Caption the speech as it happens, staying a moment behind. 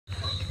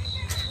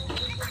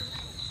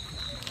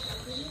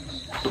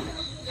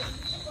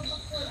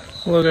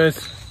Hello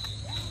guys,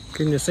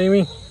 can you see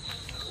me?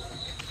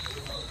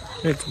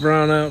 It's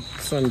brown out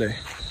Sunday.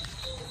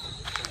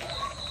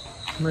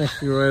 I'm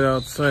actually right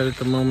outside at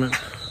the moment,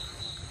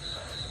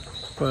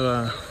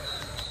 but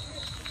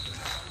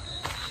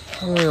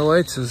only the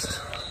lights is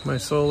my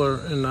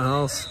solar in the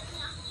house,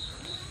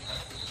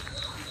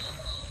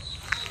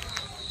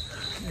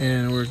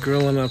 and we're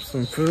grilling up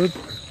some food.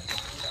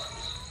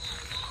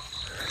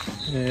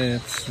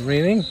 It's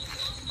raining.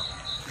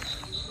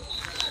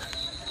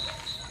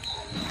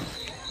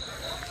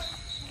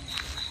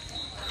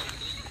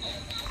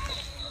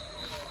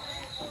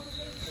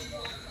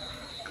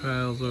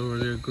 Kyle's over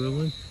there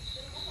grilling.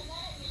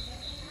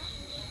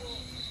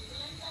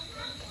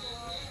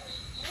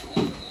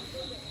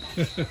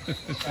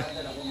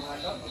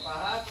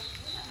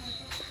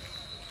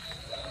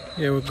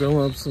 Yeah, we're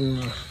grilling up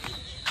some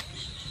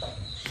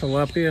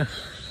tilapia,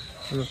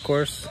 and of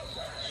course,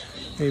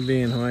 me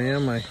being who I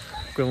am, I'm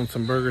grilling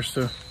some burgers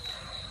too.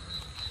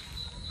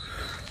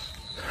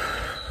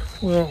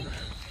 Well,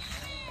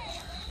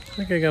 I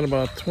think I got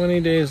about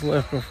 20 days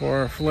left before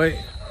our flight.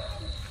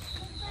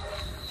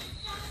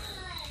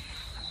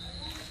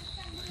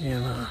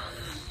 And I've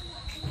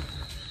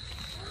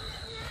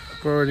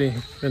already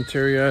been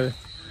teary-eyed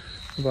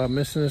about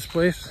missing this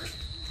place,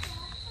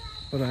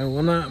 but I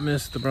will not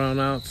miss the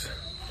brownouts.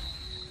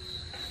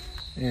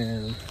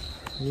 And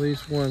at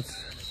least once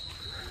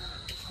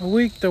a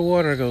week the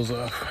water goes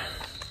off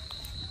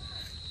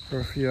for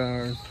a few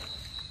hours.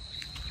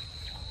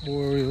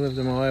 Where we lived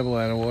in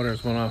Malibelai, the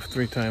water's went off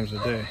 3 times a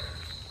day.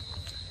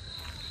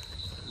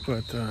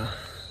 But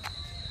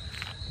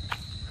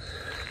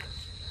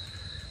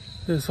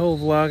this whole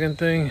vlogging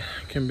thing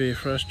can be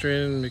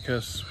frustrating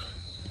because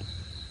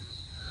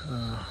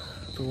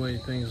the way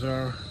things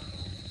are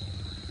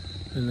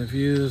and the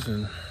views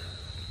and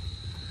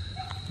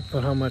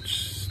how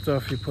much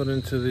stuff you put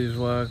into these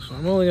vlogs.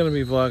 I'm only going to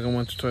be vlogging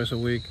once or twice a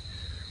week.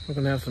 We're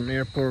going to have some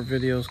airport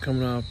videos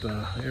coming out,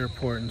 the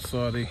airport in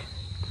Saudi.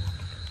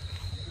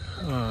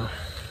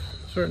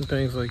 Certain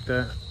things like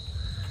that.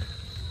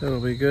 That'll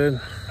be good.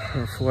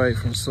 Our flight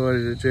from Saudi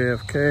to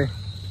JFK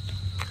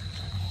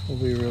will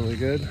be really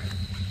good.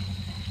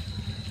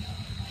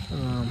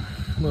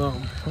 Well,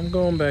 I'm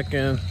going back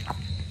in.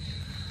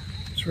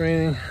 It's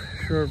raining.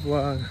 Short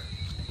vlog.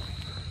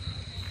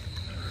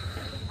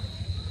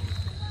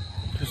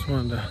 Just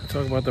wanted to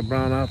talk about the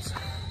brownouts.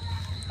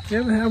 You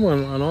haven't had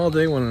an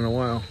all-day one in a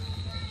while.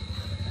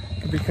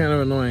 It could be kind of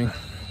annoying.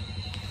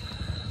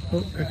 Oh,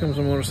 here comes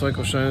a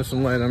motorcycle shining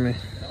some light on me.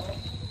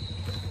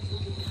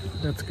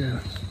 That's good.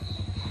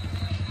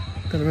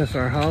 Gonna miss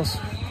our house.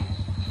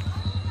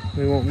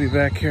 We won't be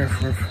back here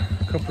for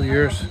a couple of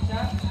years.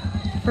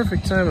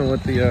 Perfect timing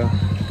with the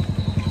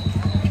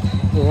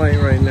light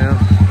right now.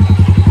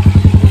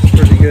 It's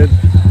pretty good.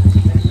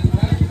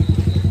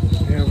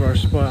 We have our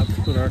spot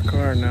to put our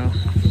car now.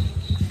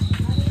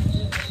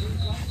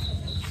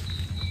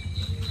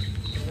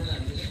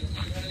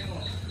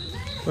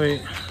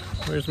 Wait,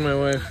 where's my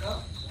wife?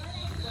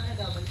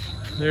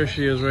 There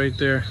she is right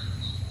there.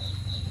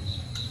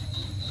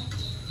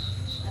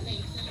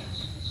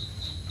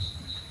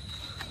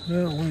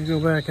 Well, we go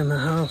back in the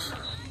house.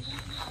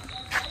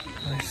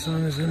 My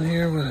son is in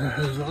here with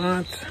his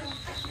aunt.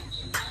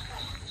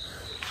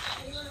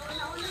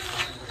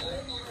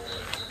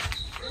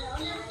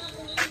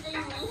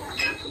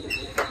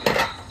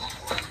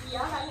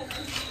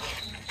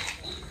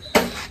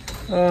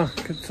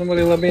 Could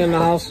somebody let me in the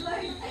house?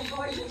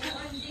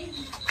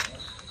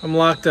 I'm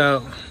locked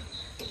out.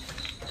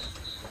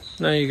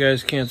 Now you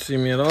guys can't see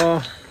me at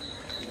all.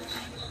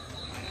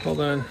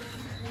 Hold on.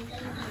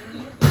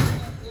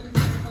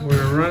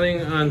 We're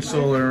running on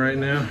solar right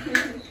now.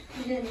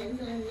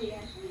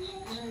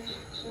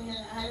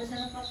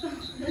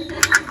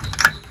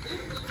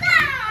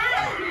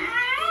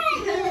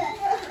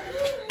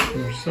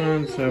 Your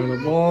son's having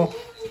a ball.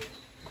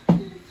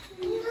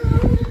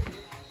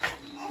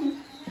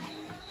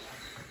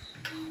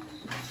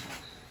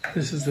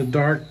 This is a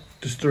dark,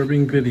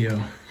 disturbing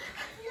video.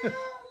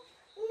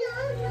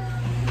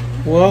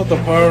 Well, the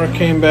power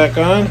came back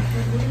on.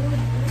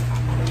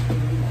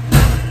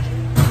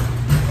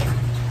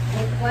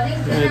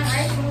 It's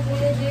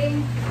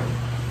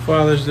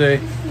Father's Day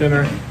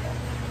dinner.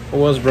 It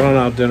was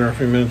brownout dinner a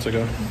few minutes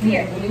ago.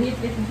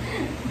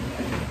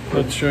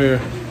 Let's show you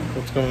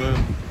what's going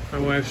on. My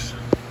wife's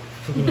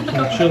cooking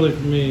some chili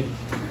for me.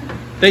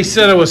 They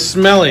said it was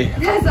smelly.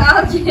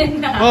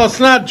 Oh, it's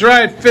not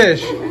dried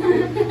fish.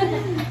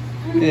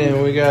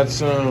 And we got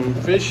some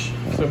fish,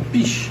 some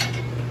fish,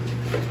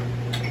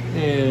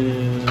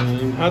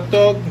 and hot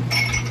dog.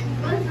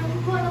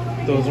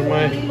 Those are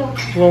my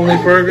lonely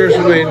burgers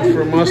waiting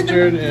for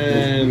mustard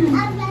and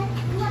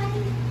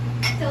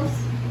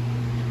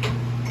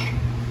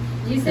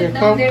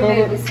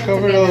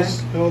cover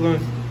those. Hold on.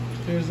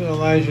 Here's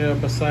Elijah,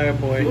 Messiah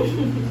boy,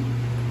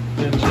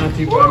 and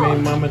Shanti,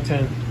 Mama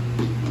 10.